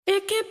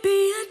can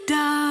be a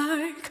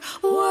dark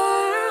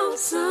world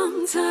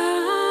sometimes.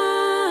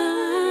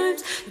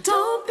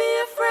 Don't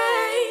be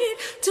afraid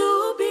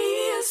to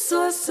be a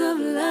source of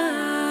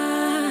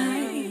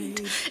light.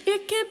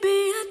 It can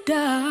be a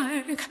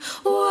dark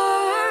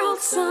world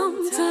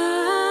sometimes,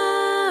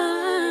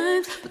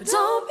 but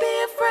don't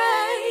be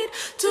afraid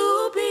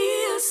to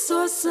be a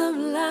source of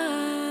light.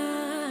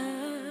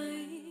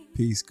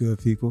 Peace, good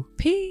people.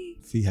 Peace.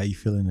 Fee, how you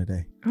feeling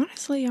today?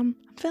 Honestly, I'm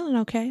feeling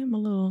okay. I'm a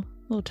little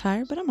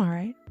tired, but I'm all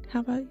right.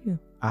 How about you?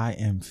 I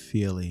am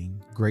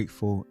feeling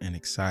grateful and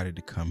excited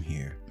to come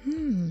here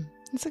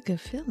It's a good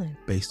feeling.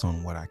 based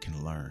on what I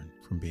can learn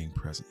from being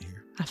present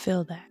here. I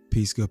feel that.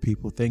 Peace, good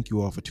people. Thank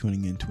you all for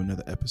tuning in to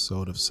another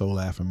episode of Soul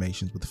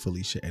Affirmations with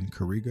Felicia and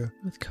Kariga.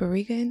 With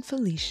Kariga and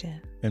Felicia.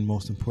 And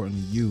most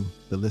importantly, you,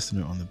 the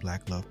listener on the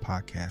Black Love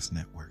Podcast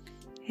Network.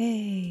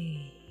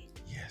 Hey.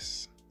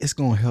 Yes. It's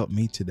going to help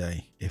me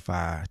today if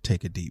I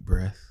take a deep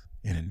breath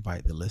and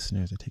invite the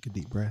listeners to take a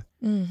deep breath.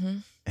 Mm-hmm.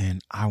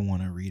 And I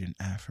want to read an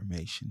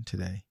affirmation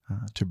today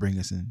to bring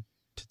us into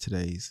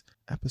today's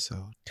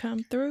episode.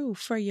 Come through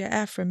for your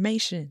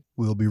affirmation.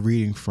 We'll be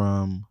reading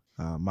from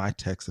my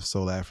text of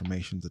Soul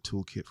Affirmations, a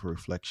toolkit for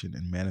reflection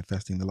and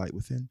manifesting the light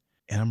within.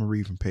 And I'm going to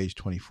read from page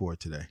 24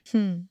 today.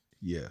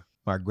 Yeah.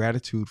 My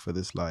gratitude for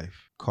this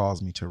life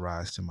calls me to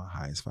rise to my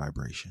highest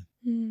vibration.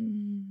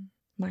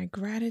 My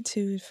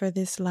gratitude for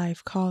this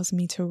life calls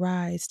me to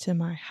rise to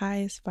my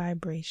highest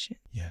vibration.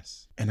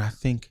 Yes. And I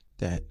think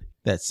that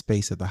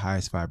space of the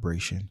highest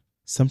vibration,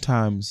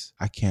 sometimes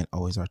I can't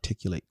always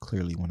articulate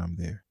clearly when I'm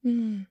there.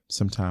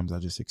 Sometimes I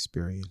just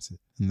experience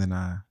it. And then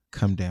I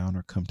come down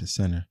or come to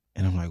center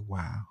and I'm like,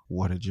 wow,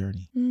 what a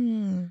journey.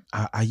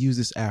 I use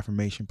this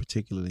affirmation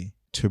particularly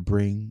to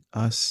bring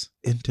us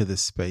into the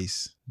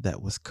space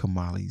that was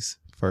Kamali's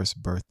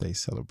first birthday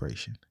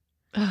celebration.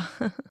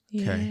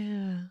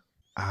 Yeah.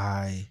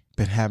 I've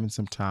been having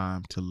some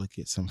time to look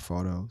at some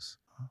photos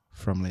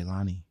from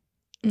Leilani.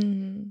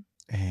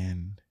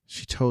 And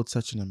she told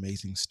such an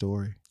amazing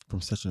story from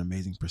such an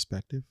amazing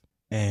perspective.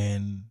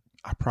 And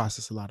I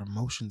process a lot of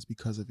emotions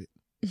because of it.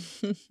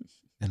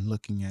 And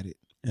looking at it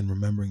and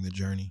remembering the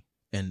journey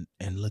and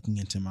looking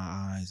into my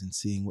eyes and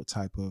seeing what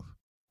type of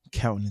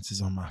countenance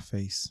is on my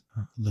face.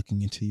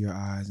 Looking into your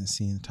eyes and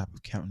seeing the type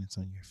of countenance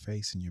on your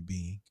face and your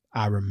being.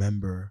 I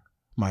remember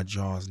my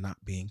jaws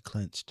not being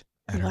clenched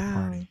at her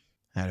party.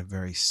 I had a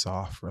very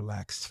soft,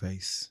 relaxed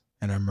face.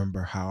 And I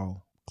remember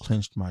how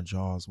clenched my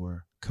jaws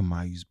were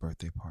Kamayu's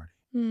birthday party.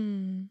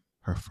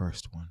 Her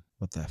first one,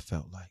 what that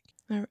felt like.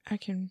 I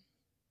can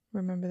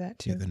remember that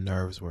too. Yeah, the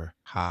nerves were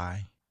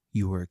high.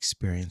 You were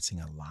experiencing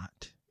a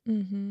lot.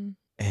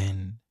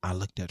 And I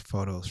looked at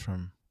photos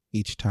from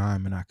each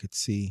time and I could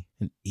see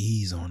an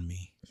ease on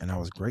me. And I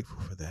was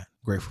grateful for that.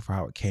 Grateful for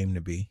how it came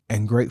to be.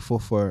 And grateful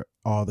for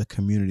all the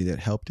community that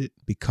helped it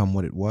become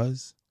what it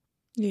was.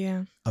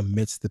 Yeah.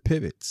 Amidst the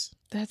pivots.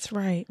 That's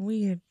right.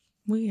 We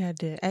had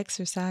to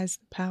exercise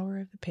the power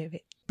of the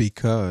pivot.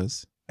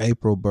 Because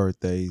April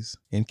birthdays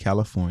in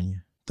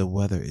California, the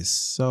weather is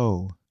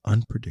so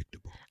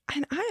unpredictable.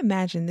 And I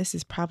imagine this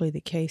is probably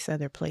the case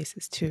other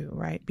places too,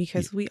 right?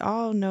 Because we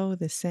all know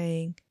the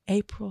saying,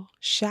 April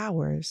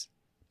showers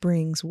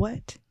brings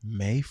what?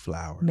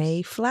 Mayflowers.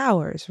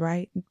 Mayflowers,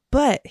 right?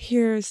 But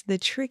here's the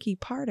tricky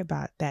part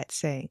about that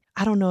saying.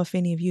 I don't know if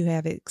any of you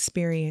have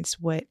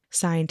experienced what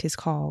scientists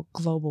call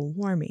global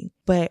warming,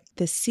 but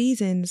the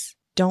seasons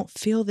don't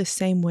feel the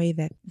same way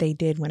that they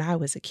did when I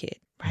was a kid,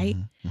 right?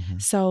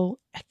 So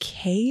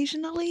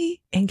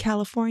occasionally in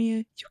California,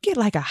 you get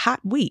like a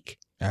hot week.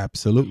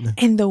 Absolutely.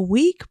 And the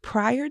week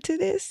prior to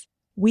this,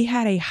 we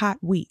had a hot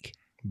week.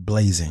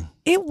 Blazing.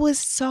 It was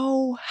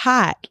so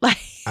hot. Like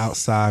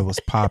outside was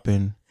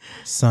popping,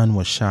 sun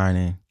was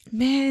shining.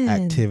 Man.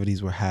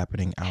 Activities were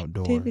happening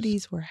outdoors.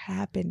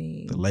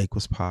 The lake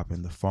was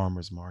popping, the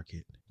farmer's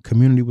market.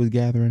 Community was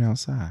gathering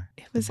outside.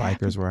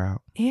 Bikers were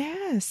out.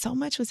 Yeah, so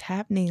much was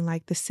happening.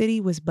 Like the city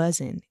was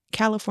buzzing.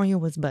 California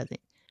was buzzing,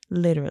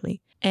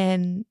 literally.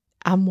 And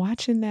I'm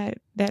watching that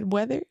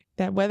weather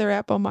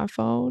app on my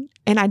phone.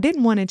 And I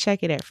didn't want to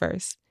check it at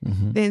first.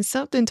 Then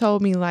something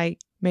told me like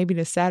maybe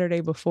the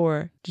Saturday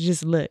before to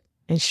just look.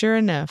 And sure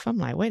enough, I'm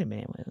like, wait a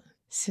minute,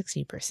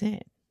 60%.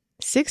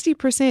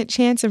 60%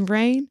 chance of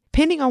rain,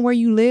 depending on where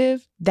you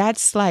live,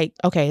 that's like,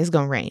 okay, it's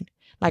going to rain.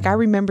 Like I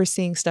remember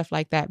seeing stuff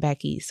like that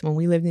back east when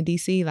we lived in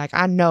DC. Like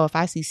I know if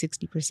I see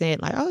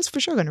 60%, like, oh, it's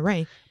for sure going to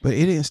rain. But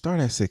it didn't start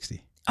at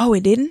 60. Oh,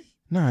 it didn't?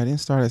 No, it didn't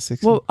start at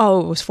 60. Well,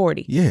 it was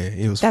 40. Yeah,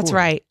 it was 40. That's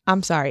right.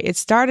 I'm sorry. It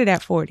started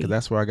at 40.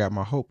 That's where I got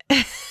my hope.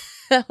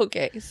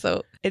 Okay,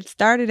 so it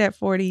started at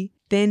 40.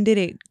 Then did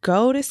it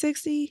go to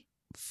 60?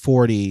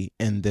 40,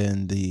 and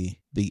then the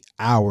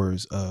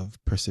hours of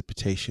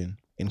precipitation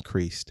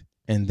increased.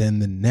 And then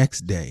the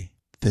next day,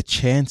 the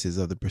chances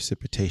of the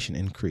precipitation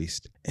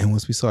increased. And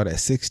once we saw that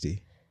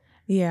 60.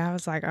 Yeah, I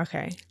was like,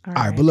 okay. All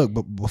right. But look,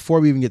 but before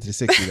we even get to the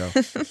 60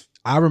 though,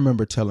 I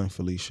remember telling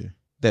Felicia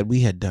that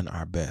we had done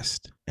our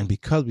best. And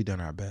because we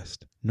done our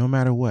best, no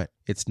matter what,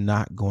 it's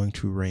not going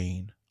to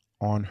rain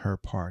on her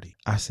party.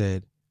 I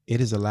said, it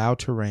is allowed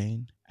to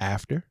rain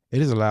after.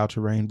 It is allowed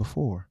to rain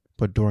before.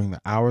 But during the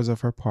hours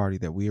of her party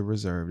that we have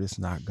reserved, it's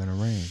not going to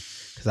rain.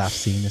 Because I've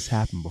seen this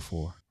happen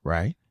before,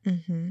 right?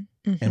 Mm-hmm,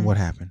 mm-hmm. And what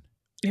happened?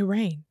 It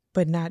rained,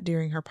 but not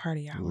during her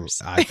party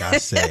hours. Like I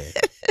said,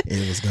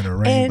 it was going to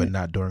rain, but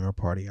not during her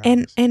party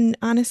hours. And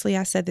honestly,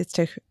 I said this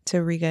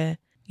to Riga.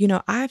 You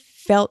know, I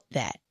felt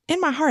that. In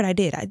my heart, I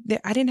did.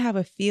 I didn't have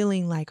a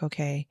feeling like,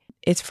 okay,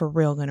 it's for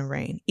real going to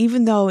rain.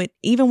 Even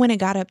when it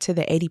got up to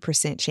the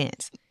 80%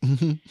 chance,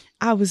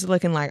 I was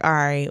looking like, all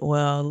right,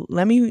 well,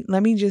 let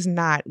me just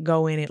not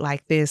go in it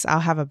like this.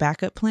 I'll have a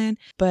backup plan.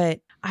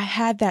 But I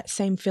had that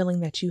same feeling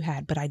that you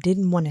had, but I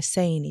didn't want to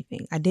say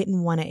anything. I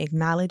didn't want to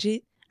acknowledge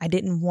it. I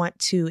didn't want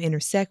to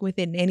intersect with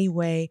it in any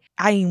way.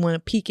 I didn't want to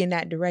peek in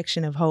that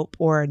direction of hope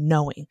or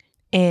knowing.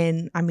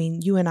 And I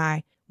mean, you and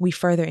I, we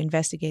further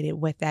investigated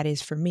what that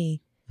is for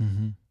me.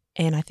 Mm-hmm.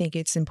 And I think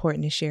it's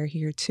important to share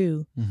here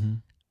too. Mm-hmm.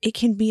 It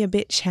can be a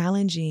bit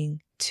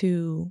challenging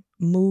to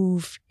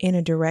move in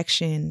a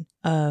direction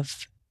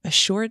of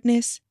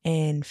assuredness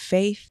and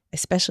faith,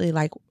 especially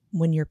like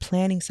when you're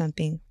planning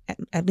something,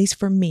 at least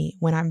for me,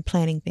 when I'm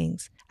planning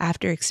things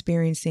after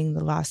experiencing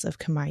the loss of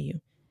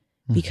Kamayu,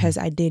 because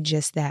I did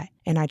just that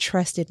and I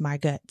trusted my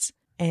guts.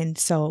 And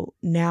so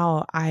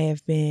now I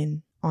have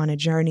been on a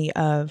journey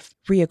of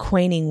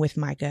reacquainting with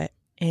my gut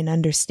and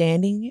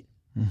understanding it.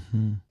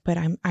 Mm-hmm. But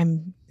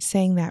I'm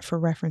saying that for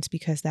reference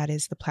because that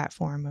is the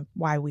platform of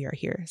why we are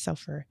here. So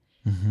for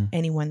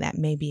anyone that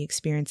may be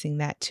experiencing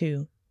that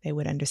too, they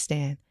would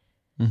understand.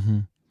 Mm-hmm.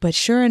 But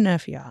sure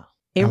enough, y'all,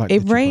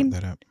 it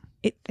rained.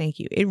 Thank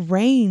you. It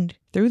rained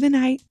through the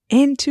night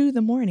into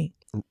the morning.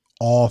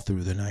 All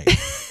through the night.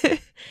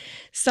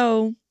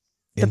 So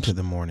into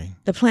the morning.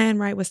 The plan,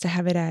 right, was to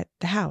have it at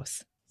the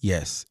house.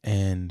 Yes,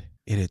 and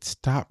it had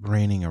stopped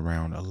raining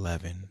around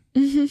 11.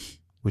 Mm-hmm.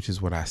 Which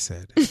is what I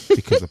said,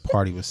 because the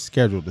party was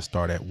scheduled to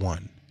start at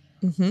 1.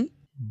 Mm-hmm.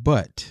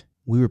 But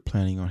we were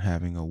planning on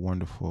having a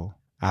wonderful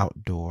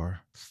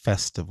outdoor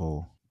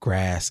festival,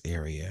 grass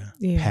area,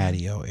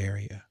 patio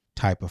area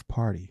type of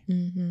party.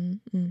 Mm-hmm.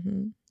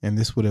 Mm-hmm. And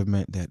this would have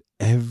meant that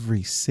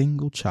every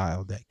single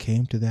child that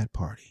came to that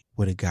party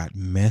would have got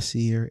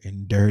messier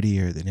and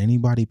dirtier than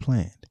anybody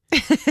planned.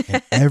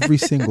 And every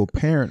single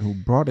parent who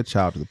brought a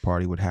child to the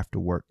party would have to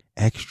work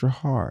extra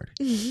hard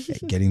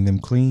at getting them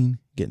clean,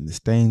 getting the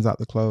stains out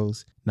the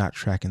clothes, not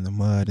tracking the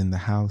mud in the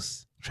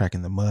house,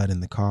 tracking the mud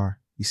in the car.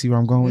 You see where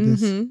I'm going with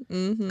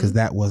this? Because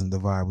that wasn't the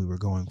vibe we were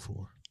going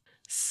for.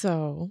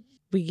 So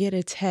we get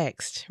a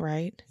text,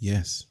 right?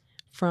 Yes.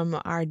 From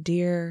our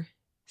dear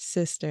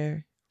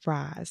sister,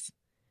 Roz.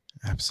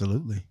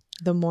 Absolutely.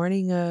 The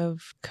morning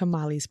of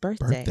Kamali's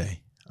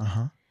birthday.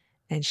 Uh-huh.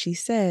 And she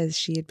says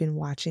she had been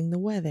watching the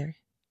weather.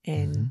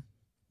 And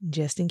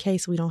just in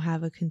case we don't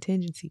have a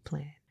contingency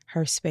plan,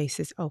 her space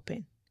is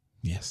open.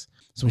 Yes.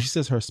 So when she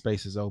says her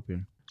space is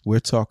open, we're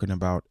talking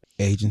about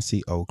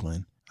Agency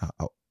Oakland,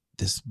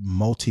 this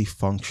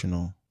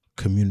multifunctional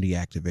community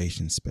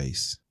activation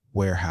space,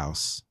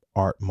 warehouse,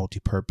 art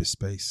multipurpose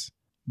space.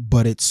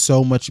 But it's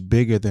so much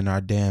bigger than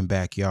our damn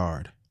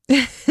backyard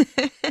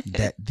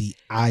that the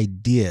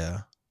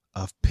idea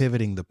of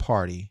pivoting the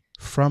party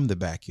from the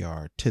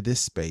backyard to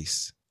this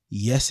space,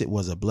 yes, it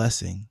was a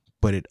blessing,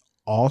 but it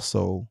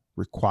also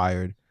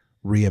required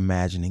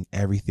reimagining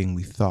everything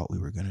we thought we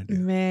were going to do.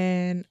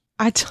 Man,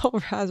 I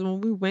told Roz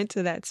when we went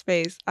to that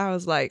space, I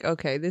was like,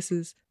 okay,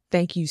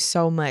 thank you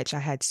so much. I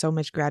had so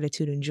much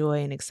gratitude and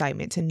joy and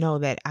excitement to know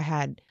that I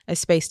had a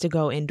space to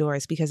go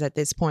indoors because at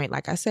this point,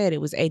 like I said,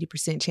 it was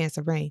 80% chance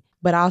of rain.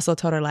 But I also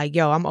told her like,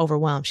 yo, I'm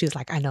overwhelmed. She was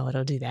like, I know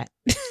it'll do that.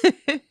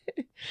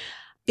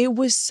 It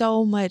was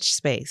so much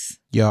space.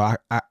 Yo,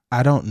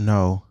 I don't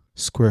know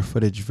square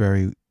footage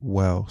very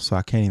well, so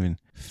I can't even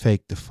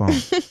fake the phone.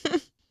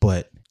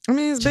 But I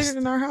mean, it's bigger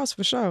than our house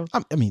for sure.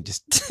 I mean,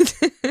 just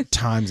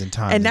times and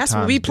times. And that's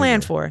what we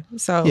planned for.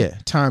 So yeah,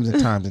 times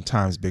and times and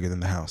times bigger than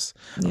the house.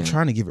 Yeah. I'm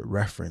trying to give it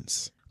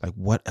reference. Like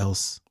what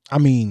else? I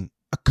mean,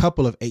 a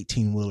couple of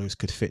 18-wheelers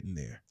could fit in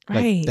there.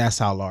 Right. Like, that's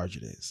how large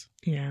it is.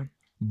 Yeah.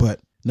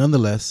 But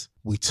nonetheless,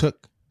 we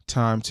took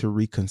time to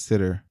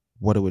reconsider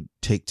what it would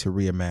take to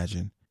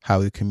reimagine how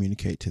we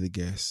communicate to the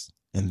guests,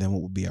 and then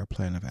what would be our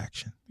plan of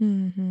action.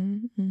 Mm-hmm,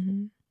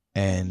 mm-hmm.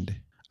 And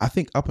I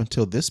think up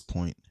until this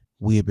point,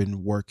 we have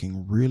been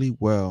working really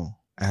well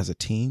as a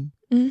team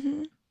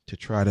to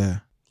try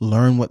to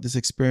learn what this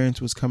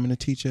experience was coming to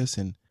teach us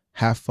and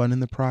have fun in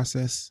the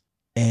process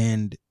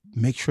and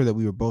make sure that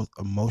we were both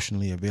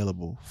emotionally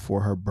available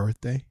for her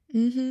birthday.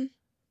 Mm-hmm.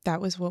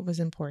 That was what was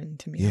important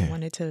to me. Yeah. I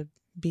wanted to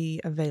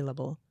be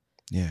available.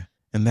 Yeah.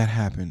 And that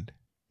happened.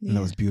 Yeah. And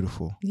that was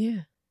beautiful.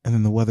 Yeah. And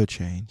then the weather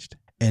changed.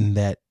 And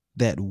that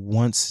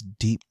once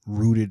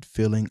deep-rooted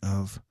feeling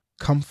of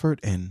comfort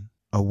and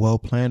a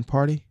well-planned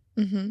party,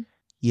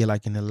 yeah,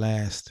 like in the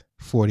last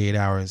 48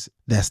 hours,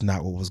 that's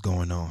not what was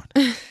going on.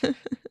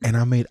 And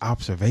I made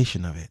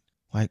observation of it.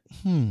 Like,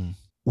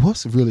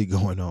 what's really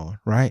going on,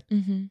 right?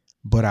 Mm-hmm.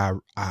 But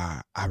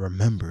I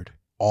remembered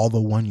all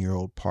the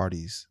 1-year-old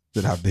parties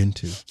that I've been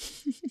to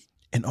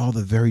and all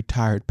the very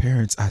tired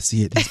parents I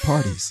see at these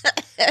parties.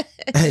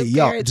 Hey,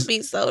 y'all, parents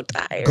be so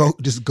tired.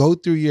 Go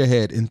through your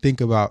head and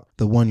think about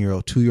the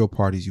 1-year-old, 2-year-old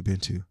parties you've been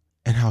to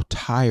and how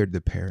tired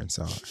the parents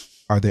are.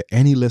 Are there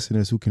any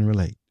listeners who can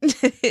relate?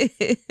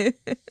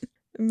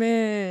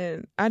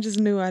 Man, I just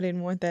knew I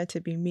didn't want that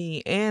to be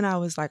me. And I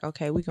was like,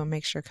 okay, we're going to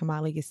make sure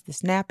Kamali gets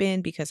this nap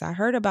in, because I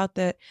heard about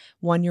the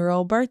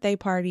 1-year-old birthday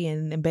party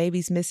and the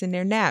babies missing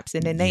their naps.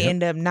 And then they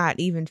end up not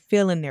even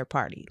feeling their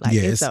party. Like,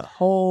 it's a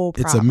whole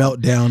problem. It's a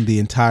meltdown the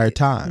entire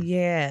time.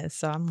 Yeah.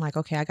 So I'm like,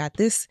 okay, I got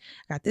this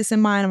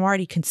in mind. I'm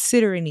already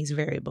considering these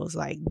variables.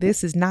 Like,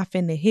 this is not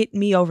finna hit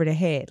me over the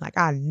head. Like,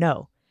 I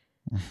know.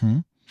 Mm-hmm.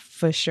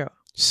 For sure.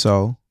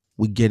 So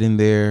we get in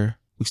there.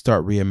 We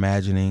start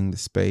reimagining the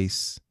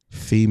space.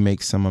 Fee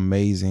makes some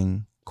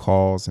amazing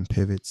calls and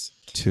pivots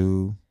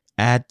to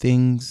add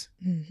things,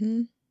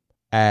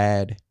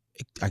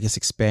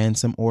 expand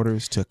some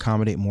orders to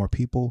accommodate more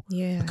people,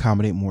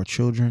 accommodate more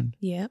children.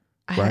 Yep.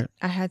 I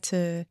had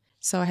to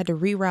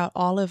reroute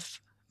all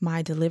of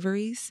my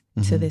deliveries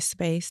to this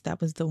space.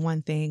 That was the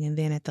one thing. And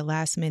then at the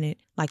last minute,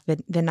 like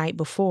the night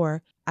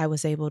before, I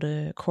was able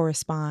to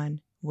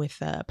correspond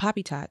with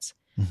Poppy Tots,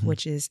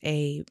 which is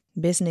a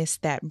business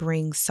that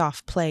brings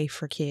soft play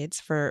for kids,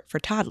 for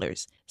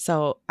toddlers.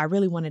 So I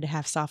really wanted to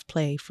have soft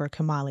play for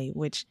Kamali,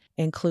 which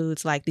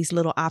includes like these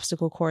little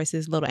obstacle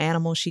courses, little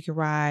animals she could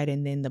ride,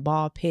 and then the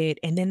ball pit.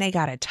 And then they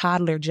got a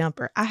toddler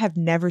jumper. I have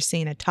never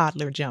seen a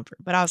toddler jumper,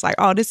 but I was like,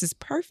 oh, this is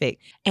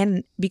perfect.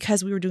 And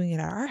because we were doing it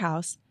at our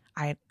house,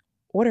 I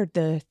ordered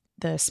the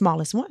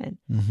smallest one.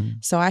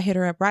 So I hit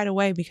her up right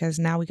away, because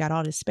now we got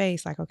all this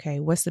space. Like, okay,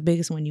 what's the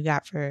biggest one you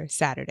got for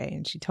Saturday?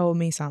 And she told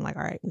me, so I'm like,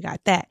 all right, we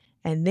got that.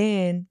 And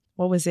then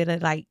what was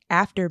it, like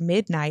after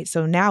midnight?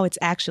 So now it's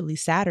actually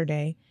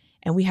Saturday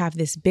and we have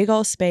this big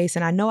old space.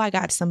 And I know I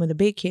got some of the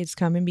big kids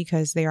coming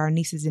because they are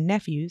nieces and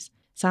nephews.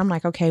 So I'm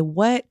like, okay,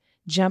 what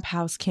jump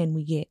house can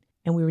we get?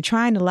 And we were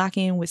trying to lock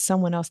in with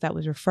someone else that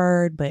was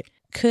referred, but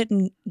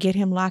couldn't get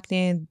him locked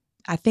in.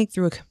 I think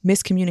through a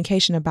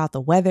miscommunication about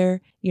the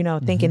weather,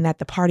 thinking that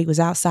the party was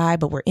outside,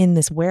 but we're in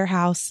this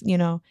warehouse,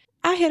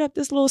 I hit up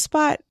this little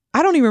spot.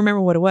 I don't even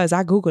remember what it was.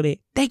 I Googled it.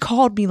 They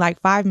called me like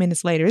 5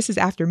 minutes later. This is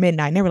after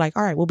midnight. And they were like,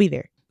 all right, we'll be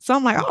there. So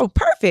I'm like, oh,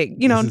 perfect.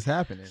 This is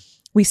happening.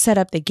 We set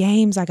up the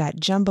games. I got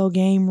jumbo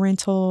game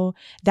rental.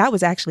 That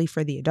was actually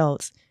for the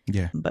adults.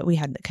 Yeah. But we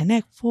had the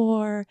Connect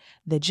Four,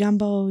 the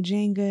jumbo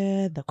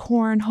Jenga, the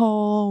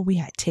cornhole. We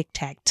had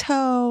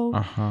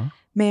tic-tac-toe.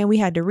 Man, we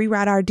had to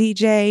reroute our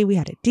DJ. We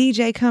had a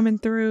DJ coming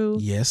through.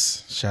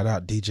 Yes. Shout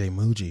out DJ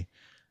Muji.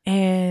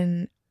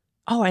 And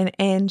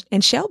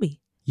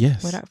Shelby.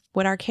 Yes.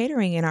 With our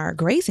catering and our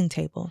grazing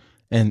table.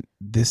 And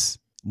this,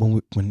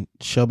 when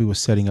Shelby was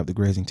setting up the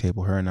grazing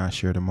table, her and I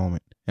shared a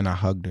moment, and I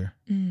hugged her.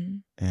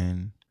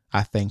 And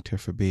I thanked her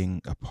for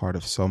being a part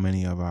of so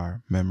many of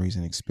our memories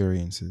and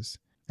experiences,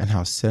 and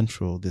how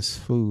central this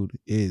food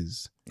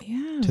is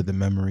to the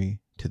memory,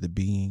 to the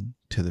being,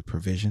 to the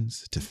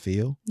provisions, to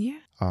feel. Yeah.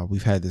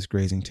 We've had this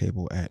grazing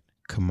table at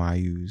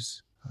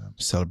Kamayu's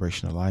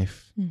celebration of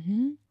life,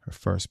 her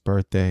first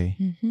birthday,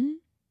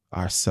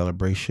 our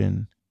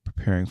celebration,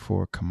 preparing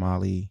for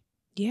Kamali.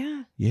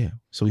 Yeah. Yeah.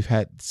 So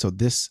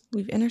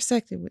we've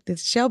intersected with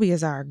this. Shelby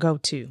is our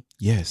go-to.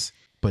 Yes.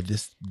 But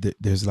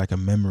there's like a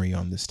memory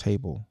on this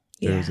table.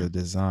 There's a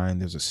design,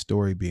 there's a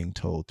story being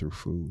told through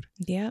food.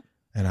 Yep.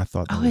 And I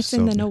thought it's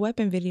in the No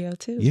Weapon video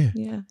too. Yeah.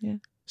 Yeah.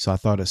 So I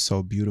thought it's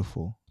so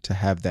beautiful to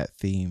have that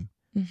theme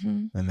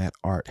and that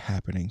art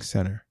happening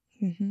center.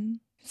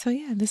 So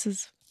yeah, this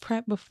is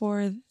prep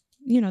before,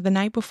 the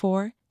night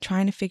before,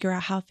 trying to figure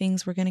out how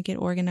things were going to get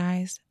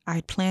organized.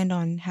 I planned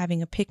on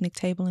having a picnic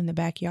table in the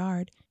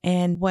backyard.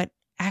 And what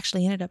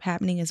actually ended up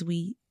happening is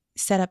we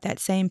set up that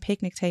same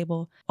picnic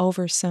table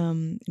over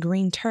some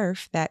green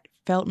turf that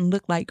felt and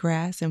looked like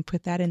grass, and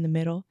put that in the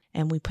middle.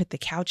 And we put the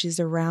couches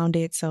around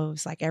it. So it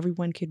was like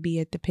everyone could be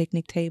at the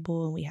picnic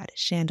table. And we had a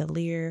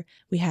chandelier.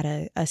 We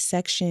had a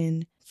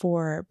section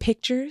for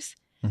pictures,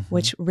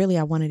 which really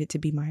I wanted it to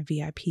be my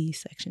VIP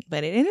section.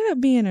 But it ended up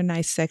being a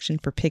nice section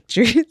for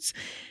pictures.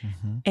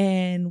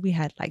 And we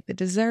had like the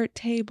dessert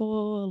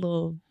table, a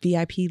little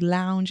VIP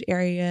lounge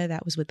area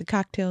that was with the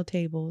cocktail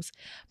tables.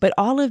 But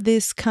all of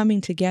this coming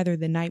together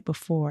the night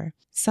before.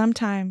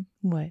 Sometime,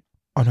 what?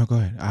 Oh, no, go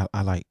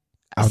ahead.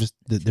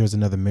 There's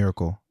another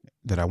miracle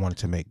that I wanted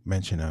to make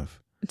mention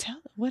of.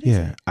 What is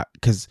it?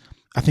 Because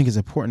I think it's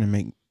important to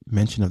make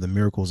mention of the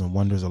miracles and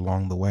wonders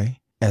along the way,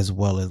 as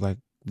well as like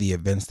the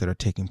events that are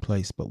taking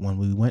place. But when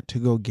we went to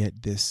go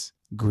get this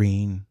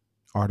green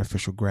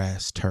artificial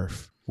grass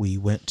turf, we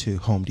went to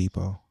Home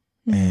Depot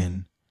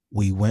and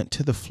we went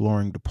to the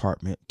flooring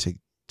department to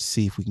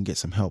see if we can get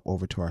some help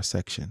over to our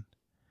section.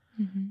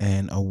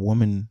 And a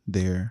woman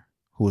there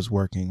who was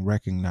working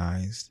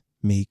recognized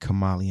me,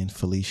 Kamali, and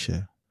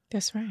Felicia.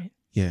 That's right.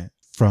 Yeah.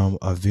 From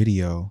a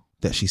video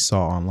that she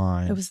saw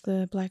online. It was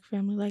the Black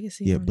Family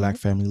Legacy. Yeah, Black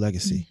Family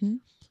Legacy.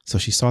 So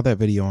she saw that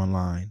video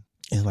online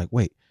and like,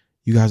 wait,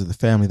 you guys are the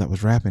family that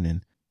was rapping.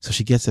 And so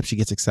she gets up, she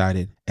gets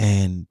excited.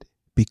 And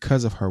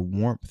because of her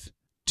warmth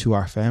to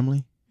our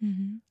family,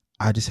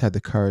 I just had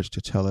the courage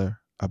to tell her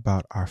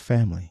about our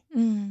family.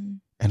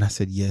 And I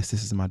said, yes,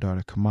 this is my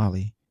daughter,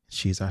 Kamali.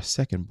 She is our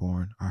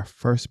second-born, our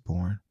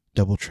firstborn,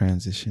 double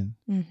transition.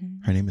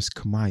 Mm-hmm. Her name is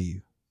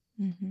Kamayu.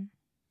 Mm-hmm.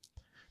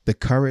 The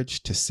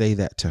courage to say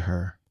that to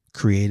her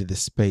created the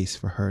space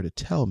for her to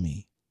tell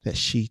me that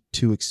she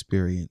too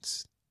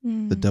experienced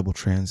the double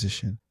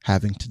transition,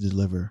 having to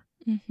deliver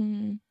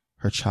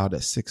her child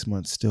at 6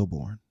 months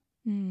stillborn.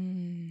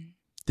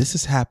 This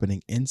is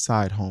happening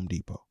inside Home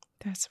Depot.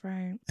 That's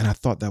right. And I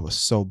thought that was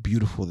so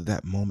beautiful that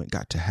that moment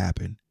got to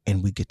happen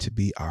and we get to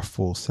be our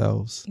full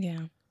selves.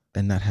 Yeah.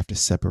 And not have to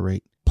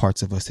separate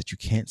parts of us that you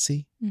can't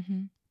see.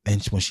 Mm-hmm.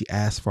 And when she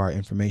asked for our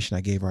information,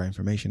 I gave her our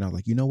information. I was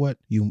like, you know what?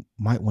 You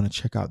might want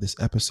to check out this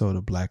episode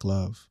of Black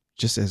Love,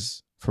 just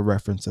as for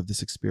reference of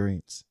this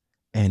experience.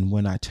 And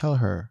when I tell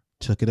her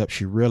to look it up,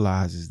 she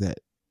realizes that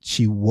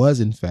she was,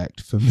 in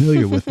fact,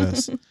 familiar with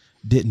us,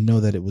 didn't know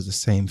that it was the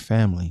same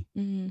family,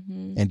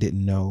 and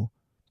didn't know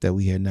that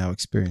we had now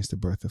experienced the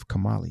birth of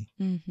Kamali.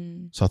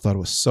 So I thought it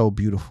was so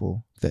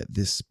beautiful that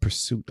this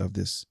pursuit of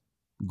this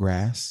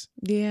grass.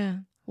 Yeah.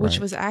 Which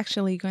right, was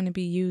actually going to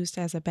be used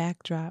as a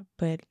backdrop,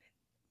 but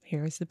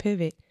here's the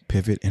pivot.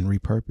 Pivot and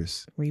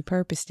repurpose.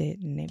 Repurposed it,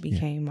 and it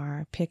became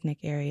our picnic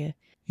area.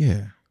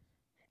 Yeah.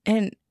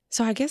 And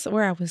so I guess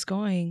where I was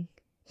going,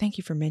 thank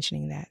you for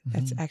mentioning that.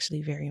 That's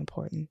actually very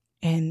important.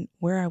 And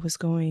where I was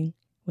going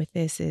with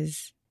this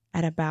is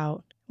at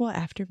about,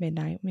 after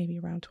midnight, maybe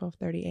around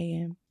 12:30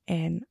 a.m.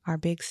 And our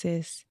big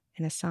sis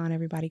and Hassan,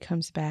 everybody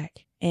comes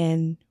back.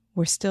 And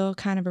we're still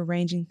kind of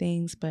arranging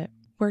things, but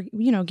we're,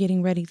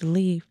 getting ready to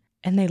leave.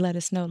 And they let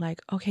us know, like,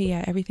 okay,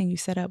 yeah, everything you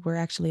set up, we're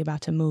actually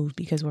about to move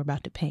because we're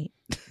about to paint.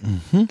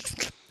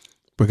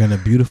 We're going to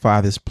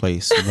beautify this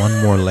place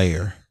one more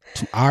layer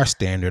to our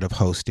standard of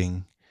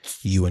hosting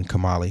you and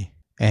Kamali.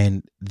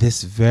 And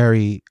this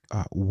very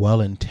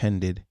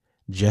well-intended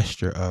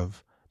gesture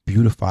of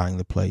beautifying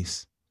the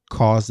place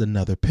caused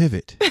another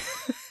pivot.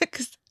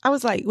 Because I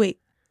was like,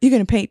 wait, you're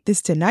going to paint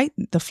this tonight,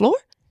 the floor?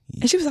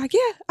 And she was like,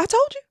 yeah, I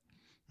told you.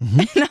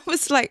 And I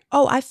was like,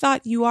 oh, I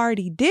thought you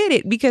already did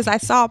it because I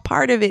saw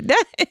part of it done.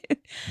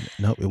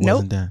 Nope, it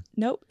wasn't done.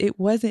 Nope, it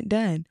wasn't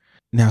done.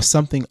 Now,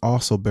 something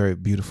also very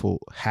beautiful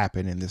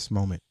happened in this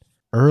moment.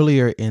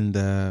 Earlier in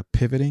the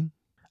pivoting,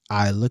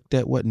 I looked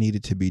at what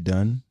needed to be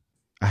done.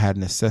 I had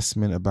an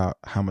assessment about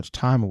how much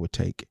time it would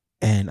take.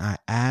 And I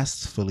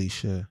asked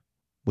Felicia,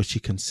 would she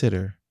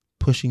consider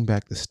pushing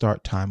back the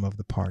start time of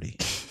the party?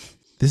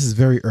 This is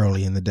very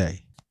early in the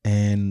day.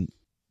 And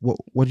what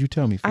did you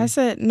tell me, Felicia? I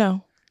said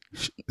no.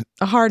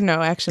 A hard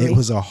no, actually. It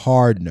was a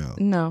hard no.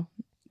 No.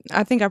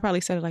 I think I probably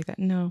said it like that.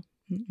 No.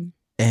 Mm-mm.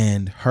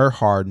 And her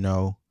hard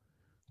no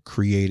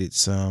created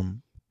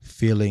some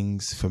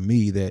feelings for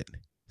me that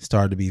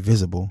started to be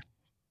visible.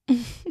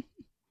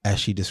 As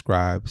she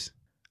describes,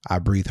 I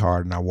breathe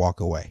hard and I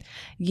walk away.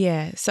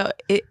 Yeah. So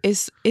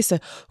it's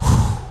a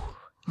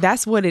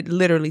that's what it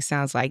literally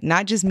sounds like.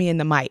 Not just me and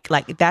the mic.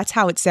 Like, that's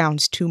how it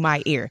sounds to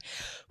my ear.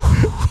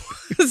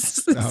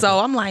 So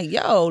I'm like,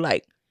 yo,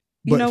 like,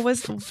 you know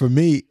what's for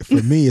me,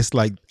 it's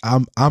like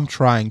I'm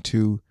trying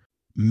to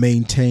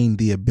maintain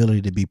the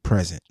ability to be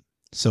present.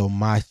 So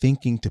my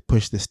thinking to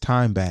push this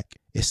time back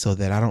is so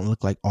that I don't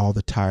look like all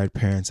the tired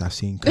parents I've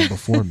seen come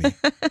before me.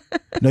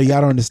 No, you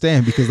gotta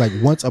understand, because like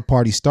once a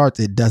party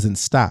starts, it doesn't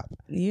stop.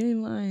 You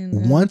ain't lying,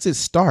 man. Once it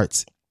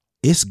starts,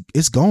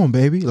 it's going,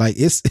 baby. Like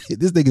this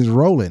thing is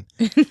rolling.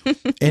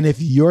 And if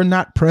you're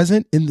not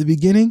present in the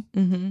beginning,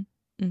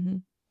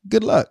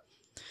 good luck.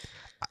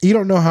 You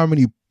don't know how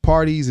many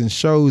parties and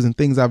shows and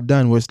things I've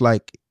done where it's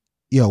like,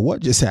 yo,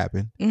 what just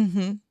happened?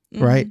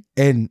 Right?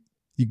 And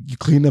you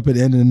clean up at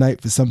the end of the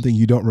night for something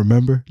you don't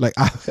remember. Like,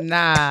 I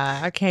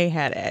can't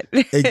have that.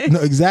 No,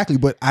 exactly.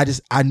 But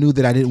I knew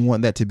that I didn't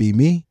want that to be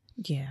me.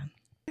 Yeah.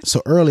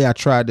 So early I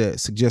tried to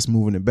suggest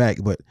moving it back,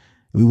 but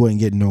we wasn't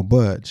getting no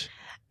budge.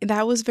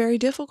 That was very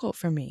difficult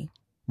for me.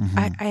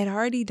 I had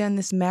already done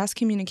this mass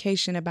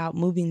communication about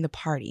moving the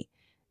party.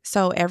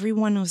 So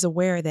everyone was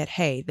aware that,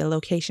 hey, the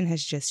location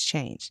has just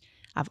changed.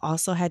 I've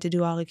also had to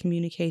do all the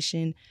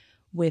communication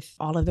with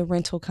all of the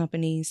rental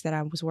companies that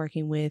I was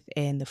working with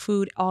and the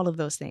food, all of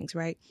those things,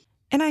 right?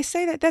 And I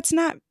say that that's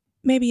not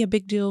maybe a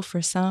big deal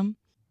for some,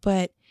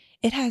 but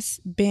it has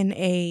been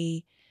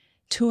a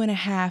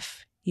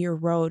 2.5-year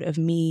road of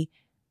me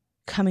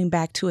coming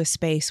back to a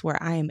space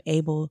where I am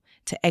able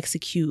to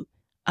execute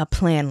a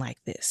plan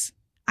like this.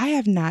 I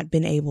have not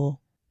been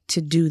able to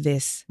do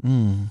this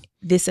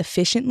this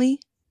efficiently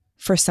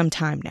for some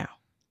time now.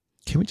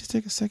 Can we just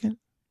take a second?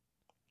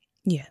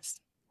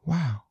 Yes.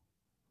 Wow.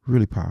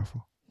 Really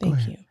powerful.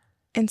 Thank you.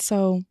 And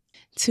so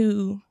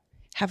to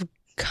have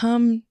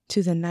come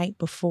to the night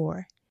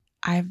before,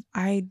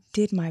 I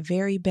did my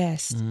very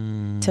best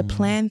to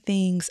plan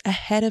things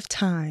ahead of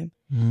time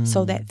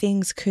so that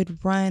things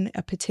could run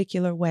a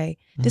particular way.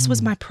 This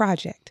was my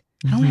project.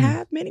 I don't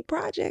have many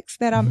projects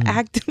that I'm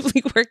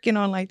actively working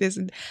on like this,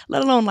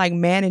 let alone like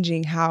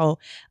managing how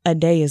a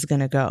day is going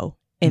to go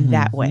in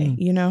that way,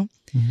 you know?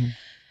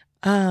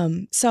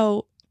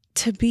 So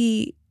to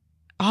be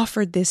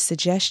offered this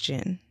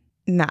suggestion,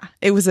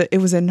 it was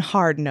a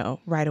hard no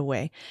right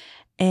away.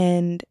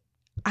 And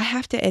I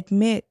have to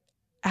admit,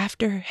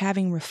 after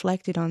having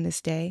reflected on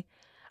this day,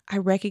 I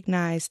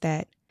recognize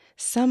that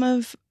some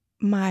of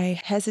my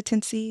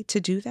hesitancy to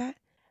do that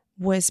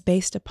was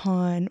based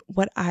upon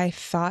what I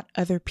thought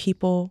other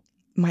people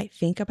might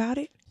think about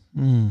it.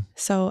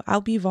 So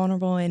I'll be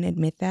vulnerable and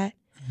admit that.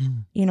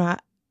 You know,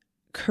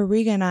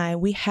 Kariga and I,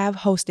 we have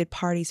hosted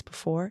parties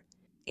before,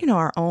 you know,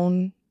 our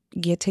own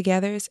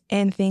get-togethers,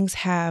 and things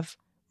have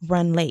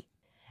run late.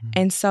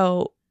 And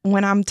so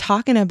when I'm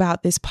talking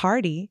about this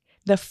party,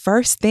 the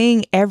first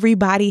thing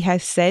everybody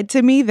has said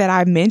to me that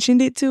I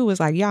mentioned it to was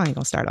like, y'all ain't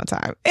gonna start on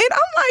time. And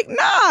I'm like,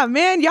 nah,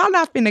 man, y'all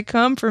not finna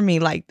come for me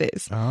like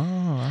this.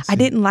 Oh, I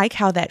didn't like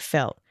how that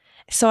felt.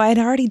 So I had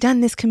already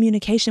done this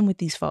communication with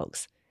these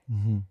folks.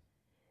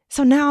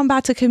 So now I'm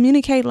about to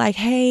communicate like,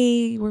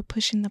 hey, we're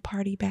pushing the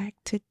party back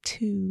to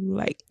 2.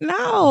 Like,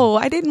 no,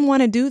 I didn't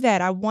want to do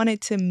that. I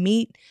wanted to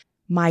meet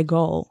my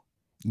goal.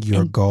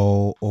 Your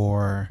goal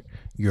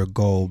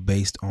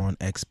based on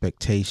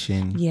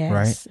expectation,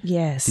 right?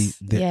 Yes.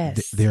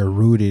 They're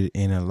rooted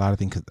in a lot of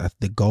things. Cause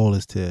the goal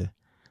is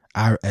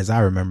as I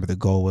remember, the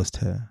goal was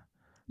to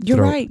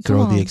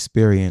throw the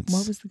experience.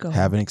 What was the goal?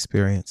 Have an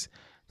experience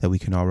that we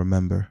can all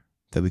remember,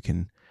 that we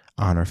can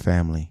honor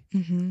family,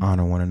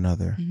 honor one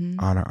another,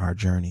 honor our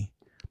journey,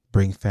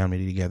 bring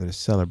family together to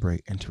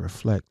celebrate and to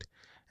reflect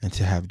and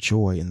to have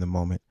joy in the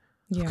moment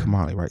of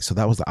Kamali, right? So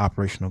that was the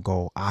operational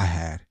goal I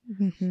had.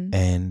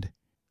 And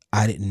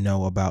I didn't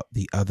know about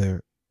the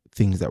other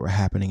things that were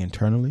happening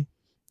internally.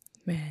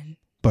 Man.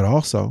 But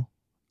also,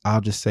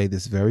 I'll just say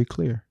this very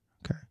clear,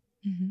 okay?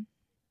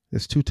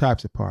 There's 2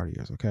 types of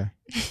partiers, okay?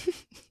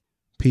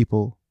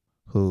 People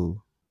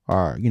who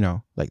are, you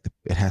know, like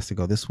it has to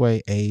go this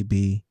way, A,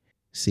 B,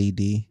 C,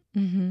 D.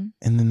 And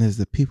then there's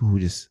the people who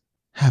just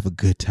have a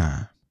good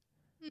time,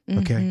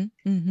 okay?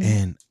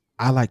 And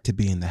I like to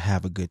be in the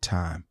have a good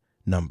time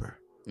number.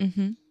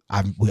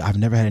 I've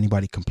never had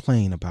anybody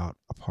complain about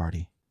a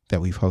party that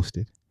we've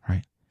hosted,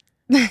 right?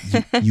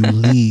 You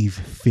leave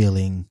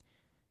feeling,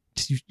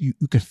 you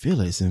can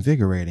feel it. It's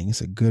invigorating.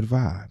 It's a good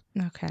vibe.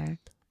 Okay.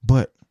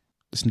 But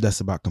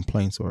that's about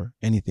complaints or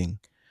anything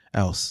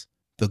else.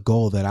 The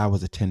goal that I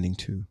was attending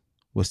to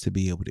was to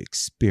be able to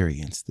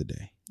experience the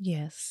day.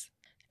 Yes.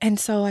 And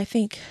so I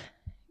think,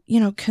 you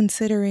know,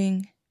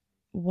 considering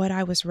what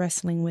I was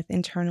wrestling with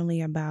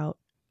internally about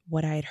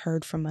what I had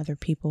heard from other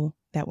people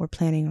that were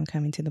planning on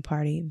coming to the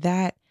party,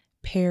 that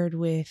paired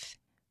with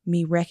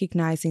me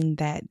recognizing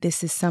that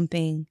this is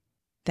something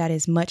that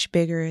is much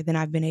bigger than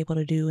I've been able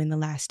to do in the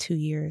last 2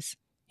 years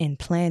in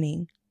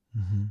planning.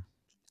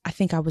 I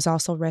think I was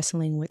also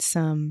wrestling with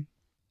some,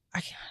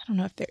 I don't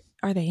know if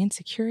are they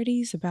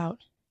insecurities about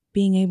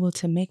being able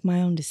to make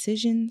my own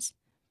decisions,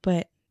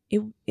 but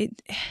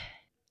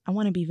I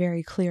want to be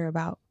very clear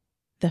about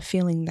the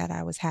feeling that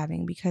I was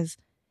having because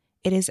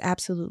it is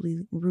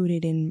absolutely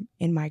rooted in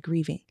my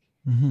grieving.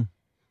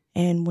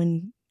 And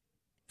when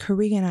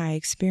Kariga and I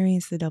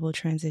experienced the double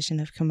transition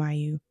of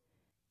Kamayu,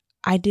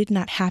 I did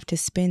not have to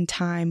spend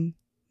time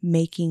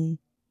making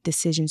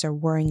decisions or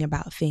worrying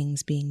about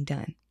things being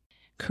done.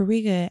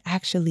 Kariga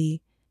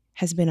actually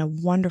has been a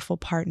wonderful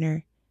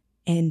partner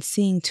in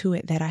seeing to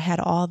it that I had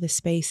all the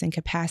space and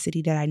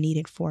capacity that I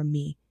needed for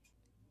me.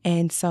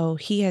 And so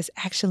he has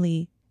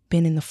actually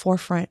been in the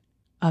forefront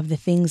of the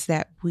things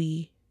that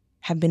we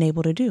have been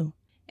able to do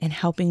and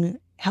helping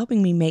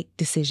me make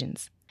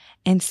decisions.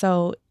 And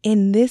so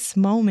in this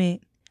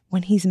moment,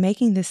 when he's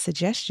making this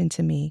suggestion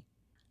to me,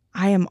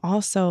 I am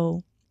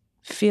also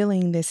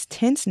feeling this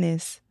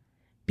tenseness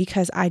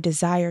because I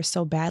desire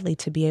so badly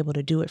to be able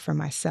to do it for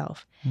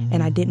myself.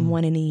 And I didn't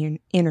want any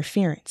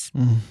interference,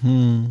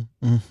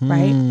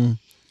 right?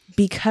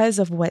 Because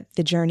of what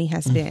the journey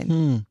has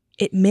been.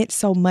 It meant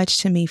so much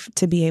to me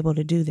to be able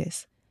to do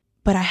this.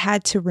 But I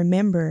had to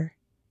remember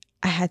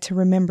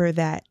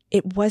that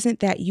it wasn't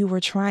that you were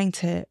trying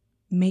to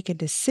make a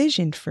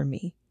decision for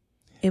me.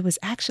 It was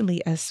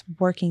actually us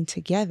working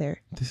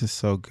together. This is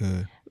so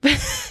good.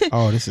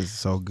 Oh, this is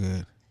so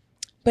good.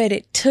 But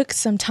it took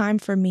some time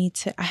for me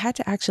I had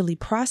to actually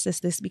process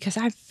this because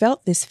I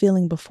felt this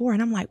feeling before.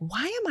 And I'm like,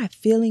 why am I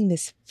feeling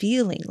this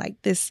feeling? Like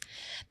this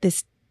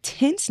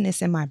tenseness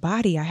in my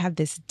body. I have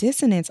this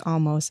dissonance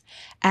almost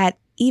at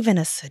even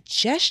a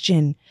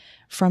suggestion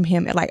from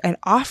him, like and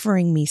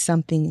offering me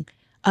something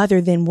other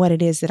than what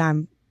it is that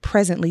I'm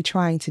presently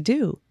trying to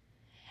do.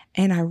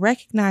 And I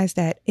recognized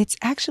that it's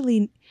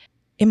actually,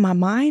 in my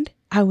mind,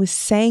 I was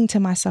saying to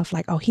myself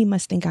like, oh, he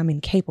must think I'm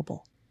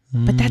incapable.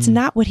 But that's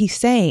not what he's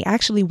saying.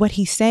 Actually, what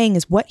he's saying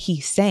is what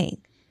he's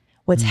saying.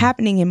 What's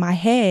happening in my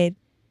head,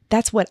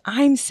 that's what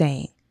I'm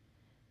saying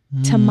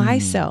to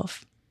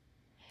myself.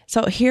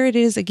 So here it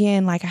is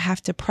again, like I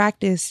have to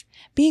practice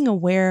being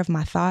aware of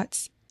my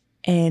thoughts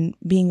and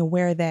being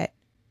aware that,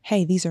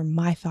 hey, these are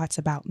my thoughts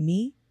about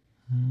me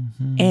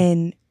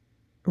and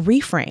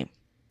reframe,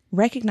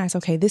 recognize,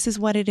 okay, this is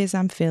what it is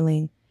I'm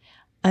feeling.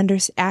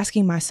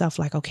 Asking myself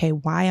like, okay,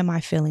 why am I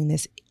feeling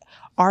this?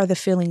 Are the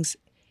feelings,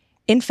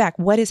 in fact,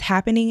 what is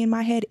happening in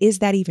my head, is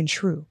that even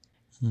true?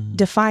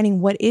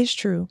 Defining what is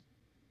true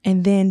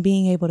and then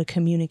being able to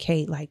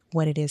communicate like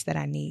what it is that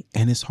I need.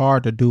 And it's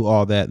hard to do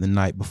all that the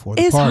night before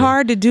the party. It's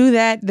hard to do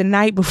that the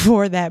night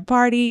before that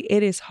party.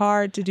 It is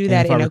hard to do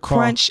that in a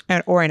crunch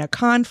or in a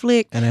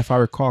conflict. And if I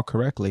recall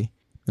correctly,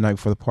 the night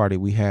before the party,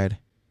 we had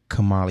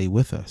Kamali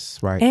with us,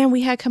 right? And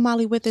we had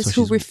Kamali with us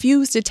who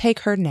refused to take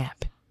her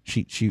nap.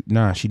 She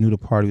knew the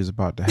party was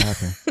about to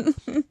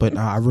happen. But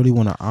I really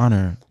want to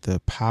honor the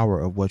power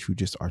of what you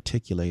just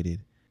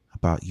articulated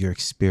about your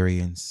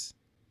experience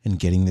in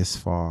getting this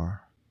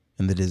far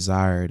and the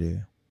desire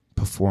to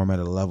perform at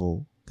a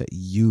level that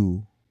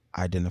you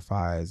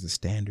identify as the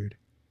standard,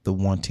 the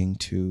wanting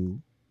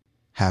to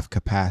have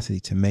capacity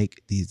to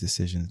make these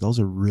decisions. Those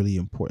are really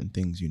important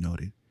things you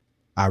noted.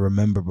 I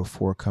remember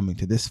before coming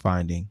to this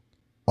finding,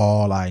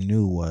 all I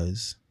knew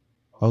was,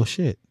 oh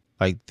shit,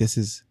 like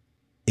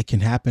it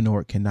can happen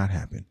or it cannot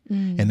happen.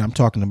 And I'm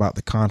talking about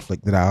the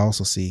conflict that I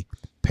also see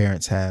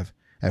parents have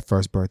at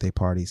first birthday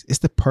parties. It's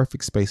the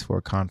perfect space for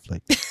a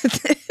conflict.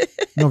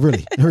 No,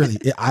 really.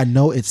 I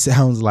know it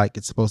sounds like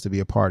it's supposed to be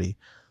a party,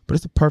 but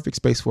it's the perfect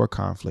space for a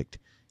conflict.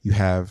 You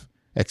have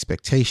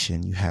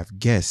expectation, you have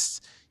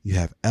guests, you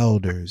have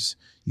elders,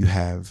 you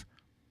have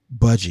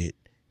budget,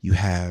 you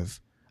have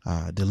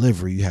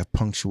delivery, you have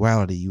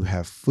punctuality, you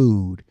have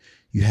food,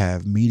 you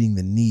have meeting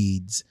the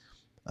needs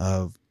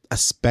of a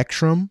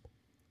spectrum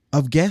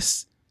of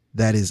guests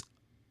that is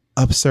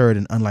absurd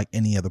and unlike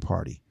any other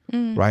party,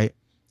 right?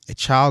 A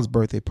child's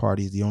birthday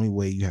party is the only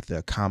way you have to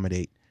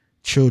accommodate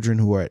children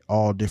who are at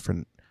all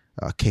different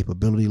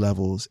capability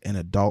levels and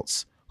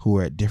adults who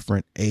are at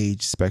different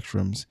age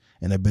spectrums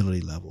and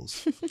ability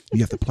levels. You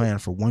have to plan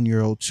for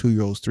 1-year-old,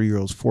 2-year-olds,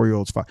 3-year-olds,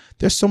 4-year-olds, 5.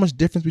 There's so much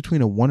difference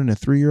between a 1 and a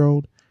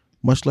 3-year-old,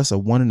 much less a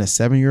 1 and a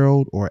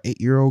 7-year-old or an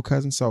 8-year-old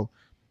cousin. So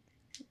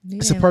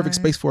it's a perfect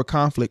space for a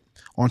conflict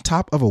on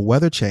top of a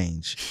weather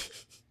change.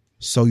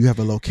 So you have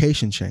a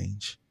location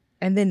change.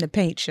 And then the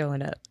paint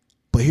showing up.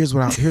 But here's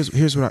what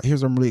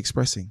I'm really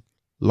expressing,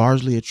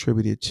 largely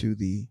attributed to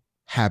the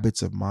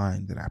habits of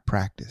mind that I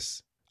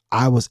practice.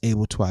 I was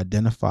able to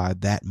identify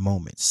that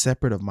moment,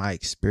 separate of my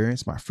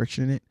experience, my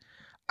friction in it.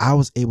 I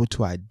was able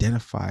to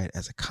identify it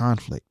as a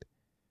conflict,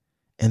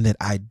 and that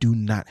I do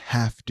not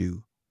have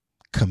to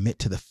commit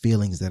to the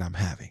feelings that I'm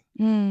having.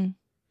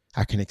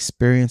 I can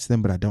experience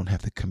them, but I don't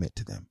have to commit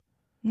to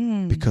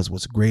them. Because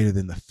what's greater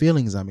than the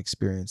feelings I'm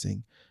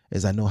experiencing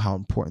is I know how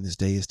important this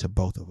day is to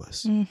both of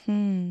us.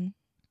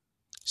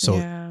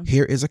 So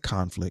here is a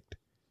conflict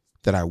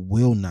that I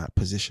will not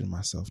position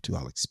myself to.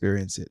 I'll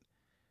experience it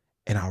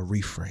and I'll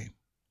reframe,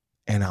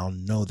 and I'll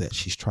know that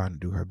she's trying to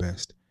do her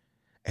best,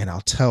 and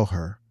I'll tell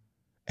her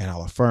and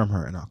I'll affirm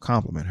her and I'll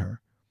compliment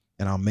her,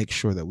 and I'll make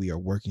sure that we are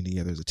working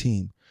together as a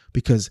team,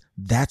 because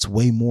that's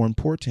way more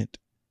important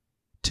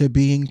to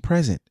being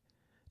present.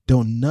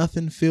 Don't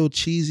nothing feel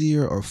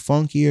cheesier or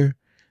funkier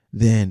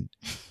than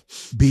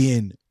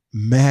being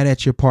mad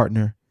at your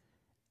partner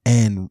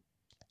and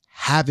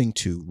having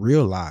to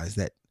realize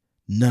that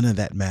none of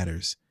that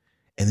matters.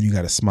 And then you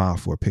got to smile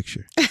for a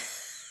picture,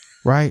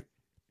 right?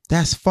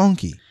 That's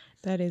funky.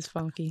 That is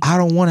funky. I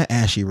don't want an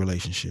ashy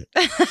relationship,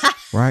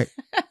 right?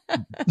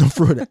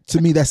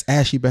 To me, that's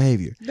ashy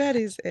behavior. That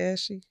is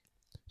ashy.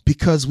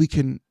 Because we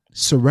can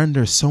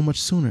surrender so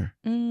much sooner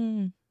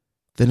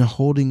than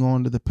holding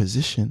on to the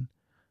position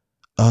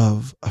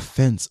of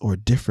offense or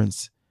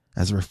difference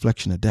as a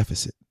reflection of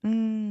deficit.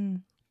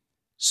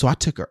 So I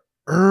took an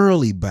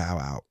early bow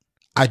out.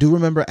 I do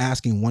remember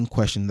asking one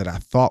question that I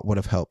thought would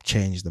have helped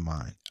change the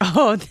mind.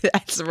 Oh,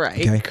 that's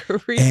right.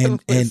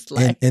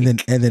 Okay? And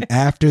then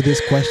after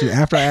this question,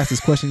 after I asked this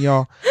question,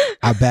 y'all,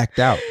 I backed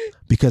out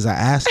because I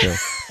asked her.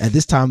 At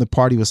this time, the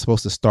party was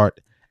supposed to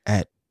start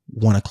at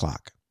 1:00,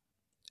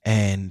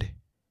 and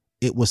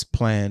it was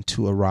planned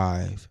to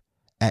arrive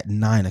at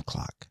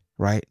 9:00,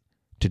 right,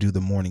 to do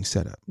the morning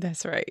setup.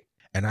 That's right.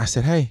 And I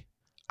said, hey,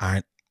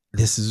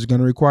 this is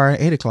going to require an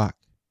 8:00.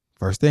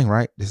 First thing,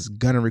 right? This is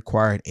going to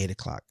require an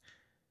 8:00.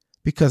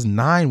 Because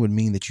 9 would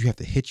mean that you have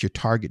to hit your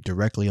target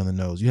directly on the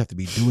nose. You have to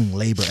be doing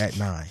labor at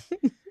 9.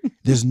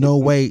 There's no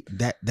way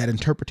that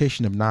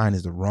interpretation of 9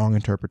 is the wrong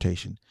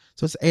interpretation.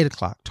 So it's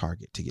 8:00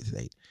 target to get to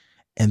 8.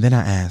 And then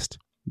I asked,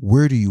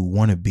 where do you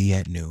want to be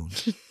at noon?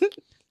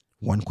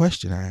 One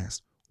question I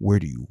asked, where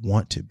do you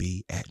want to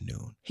be at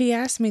noon? He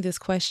asked me this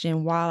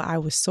question while I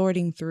was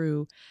sorting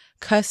through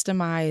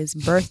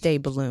customized birthday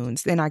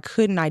balloons, and I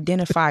couldn't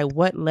identify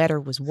what letter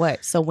was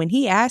what. So when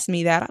he asked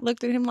me that, I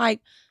looked at him like,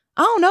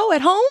 I don't know,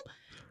 at home?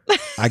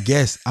 I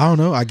guess at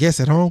home. I guess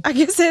at home.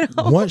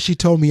 Once she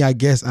told me, I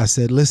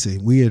said,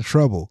 listen, we in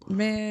trouble.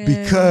 Man.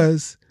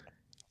 Because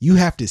you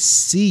have to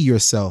see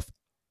yourself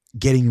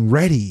getting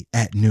ready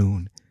at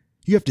noon.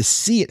 You have to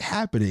see it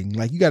happening.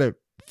 Like, you got to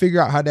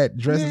figure out how that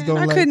dress is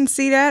going. I couldn't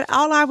see that.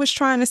 All I was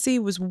trying to see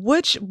was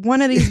which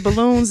one of these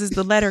balloons is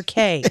the letter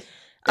K.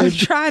 I'm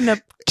trying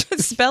to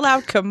spell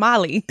out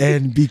Kamali.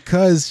 And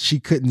because she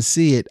couldn't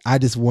see it, I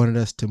just wanted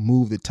us to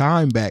move the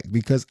time back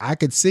because I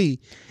could see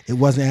it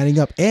wasn't adding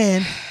up.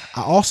 And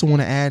I also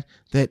want to add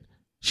that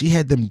she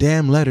had them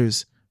damn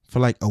letters for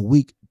like a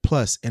week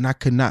plus, and I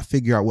could not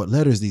figure out what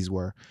letters these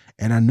were.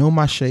 And I know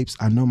my shapes,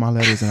 I know my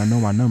letters, and I know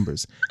my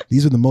numbers.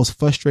 These are the most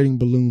frustrating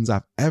balloons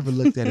I've ever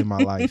looked at in my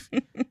life.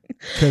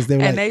 Because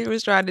they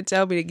was trying to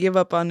tell me to give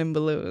up on them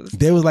balloons.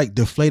 They was like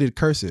deflated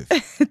cursive.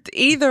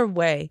 Either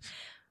way,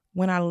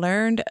 when I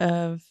learned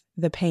of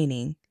the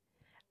painting,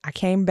 I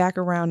came back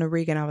around to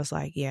Regan. I was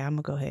like, yeah, I'm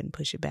going to go ahead and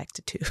push it back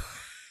to 2.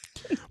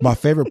 My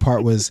favorite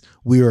part was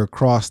we were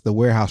across the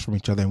warehouse from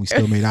each other and we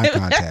still made eye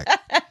contact.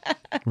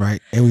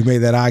 Right? And we made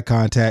that eye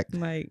contact.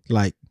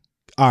 Like,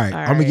 all right,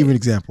 I'm going to give you an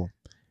example.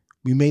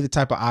 We made the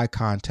type of eye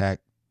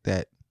contact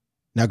that,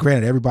 now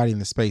granted, everybody in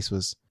the space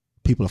was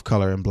people of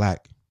color and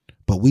black,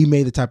 but we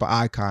made the type of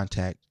eye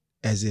contact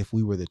as if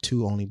we were the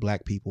 2 only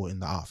black people in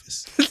the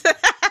office.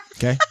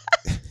 Okay?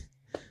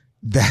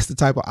 That's the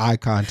type of eye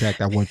contact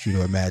I want you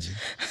to imagine.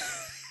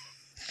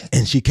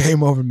 And she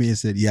came over to me and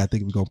said, yeah, I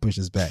think we're going to push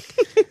this back.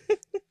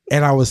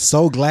 And I was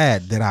so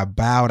glad that I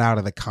bowed out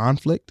of the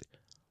conflict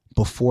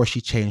before she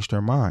changed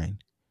her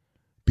mind,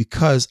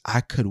 because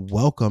I could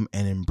welcome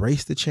and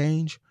embrace the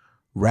change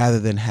rather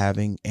than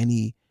having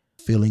any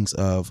feelings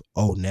of,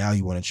 oh, now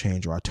you want to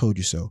change, or I told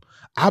you so.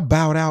 I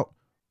bowed out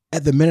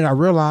at the minute I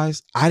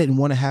realized I didn't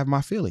want to have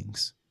my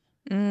feelings.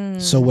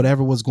 So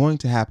whatever was going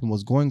to happen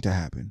was going to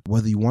happen.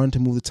 Whether you wanted to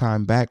move the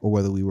time back or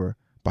whether we were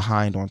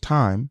behind on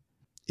time,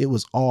 it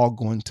was all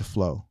going to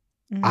flow.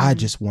 I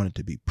just wanted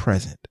to be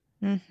present.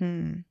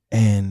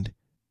 And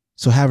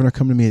so having her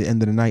come to me at the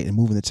end of the night and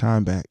moving the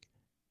time back,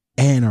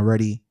 and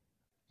already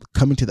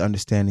coming to the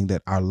understanding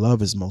that our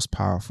love is most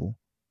powerful,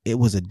 it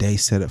was a day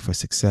set up for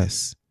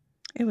success.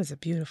 It was a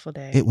beautiful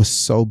day. It was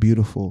so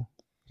beautiful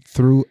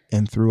through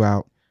and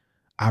throughout.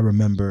 I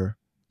remember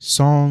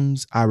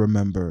songs. I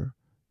remember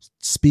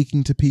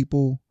speaking to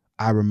people.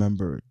 I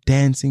remember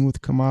dancing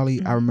with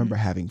Kamali. I remember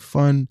having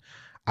fun.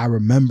 I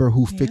remember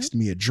who fixed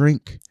me a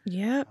drink.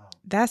 Yep.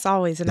 That's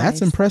always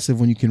That's impressive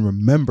when you can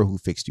remember who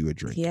fixed you a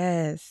drink.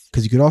 Yes.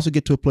 Because you could also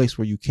get to a place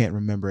where you can't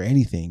remember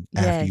anything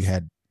after you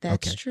had.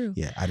 That's true.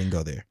 Yeah, I didn't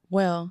go there.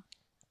 Well,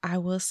 I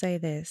will say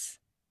this.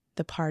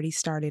 The party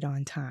started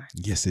on time.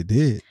 Yes, it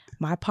did.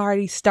 My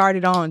party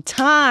started on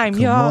time,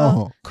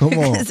 y'all. Come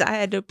on. Because I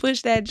had to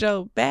push that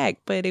joke back,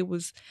 but it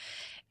was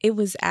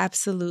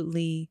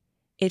absolutely,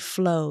 it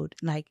flowed.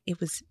 Like, it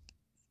was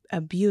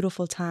a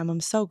beautiful time.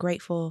 I'm so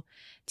grateful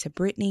to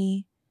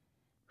Brittany,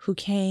 who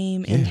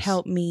came and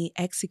helped me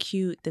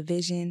execute the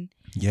vision.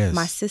 Yes.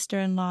 My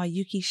sister-in-law,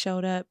 Yuki,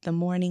 showed up the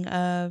morning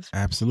of.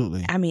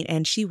 Absolutely. I mean,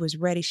 and she was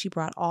ready. She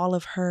brought all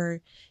of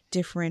her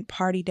different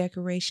party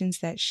decorations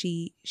that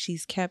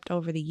she's kept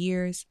over the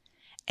years.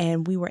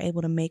 And we were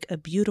able to make a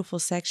beautiful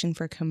section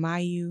for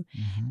Kamayu.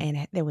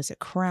 And there was a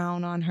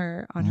crown on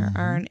her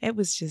urn. It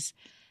was just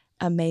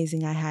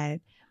amazing. I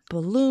had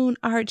balloon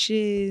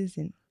arches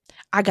and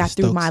I got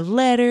through my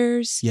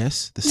letters.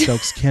 Yes, the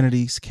Stokes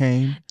Kennedys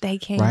came. They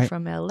came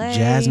from LA.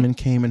 Jasmine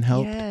came and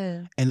helped.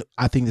 Yeah. And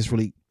I think that's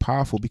really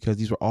powerful because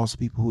these were also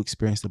people who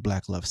experienced the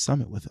Black Love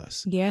Summit with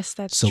us. Yes,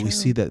 that's true. So we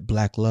see that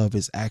Black Love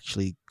is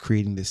actually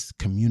creating this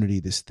community,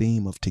 this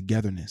theme of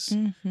togetherness,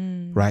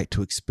 right?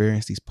 To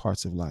experience these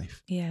parts of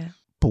life. Yeah.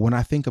 But when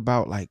I think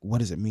about, like, what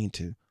does it mean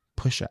to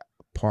push a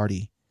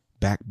party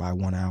back by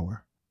 1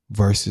 hour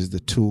versus the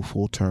 2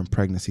 full-term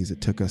pregnancies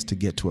it took us to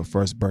get to a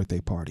first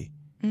birthday party?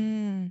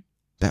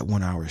 That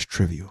 1 hour is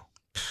trivial.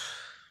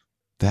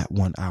 That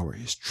 1 hour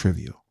is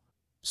trivial.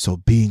 So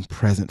being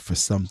present for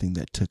something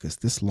that took us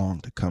this long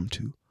to come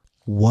to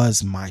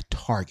was my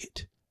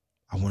target.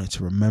 I wanted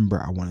to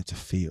remember. I wanted to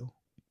feel.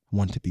 I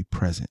wanted to be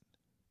present.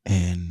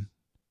 And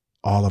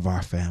all of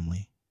our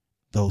family,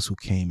 those who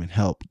came and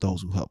helped,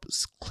 those who helped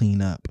us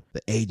clean up,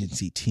 the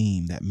agency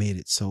team that made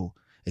it so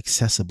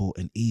accessible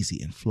and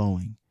easy and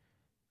flowing,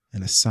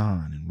 and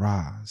Hassan and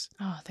Roz.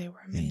 Oh, they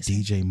were amazing.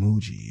 And DJ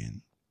Muji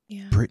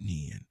and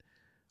Brittany and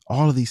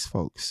all of these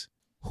folks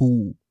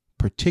who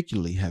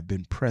particularly have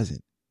been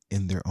present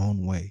in their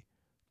own way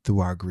through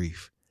our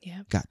grief,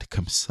 got to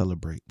come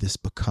celebrate this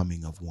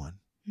becoming of one.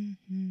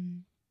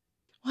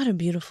 What a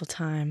beautiful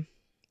time.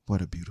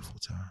 What a beautiful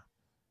time.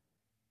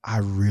 I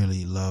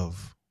really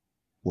love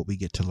what we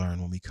get to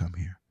learn when we come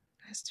here.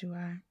 As do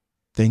I.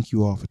 Thank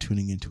you all for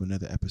tuning into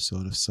another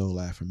episode of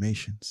Soul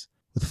Affirmations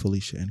with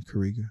Felicia and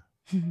Kariga.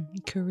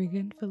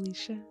 Kariga and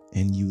Felicia.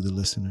 And you, the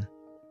listener.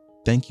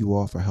 Thank you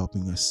all for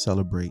helping us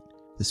celebrate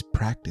this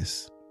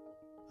practice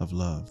of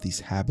love, these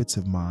habits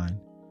of mine,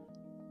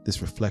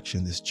 this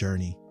reflection, this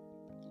journey.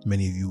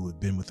 Many of you have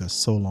been with us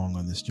so long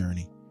on this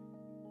journey,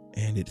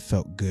 and it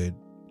felt good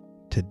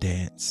to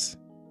dance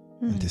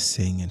and to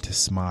sing and to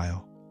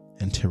smile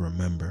and to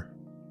remember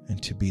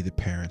and to be the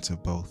parents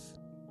of both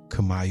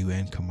Kamayu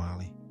and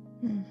Kamali.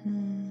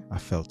 I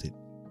felt it.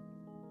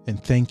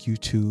 And thank you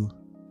to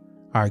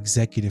our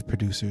executive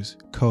producers,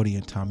 Cody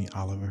and Tommy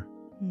Oliver.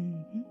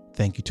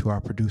 Thank you to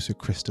our producer,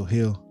 Crystal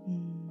Hill.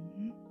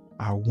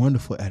 Our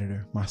wonderful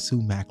editor,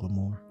 Masu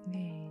McLemore.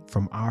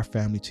 From our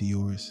family to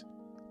yours,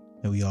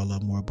 and we all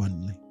love more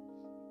abundantly.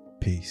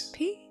 Peace.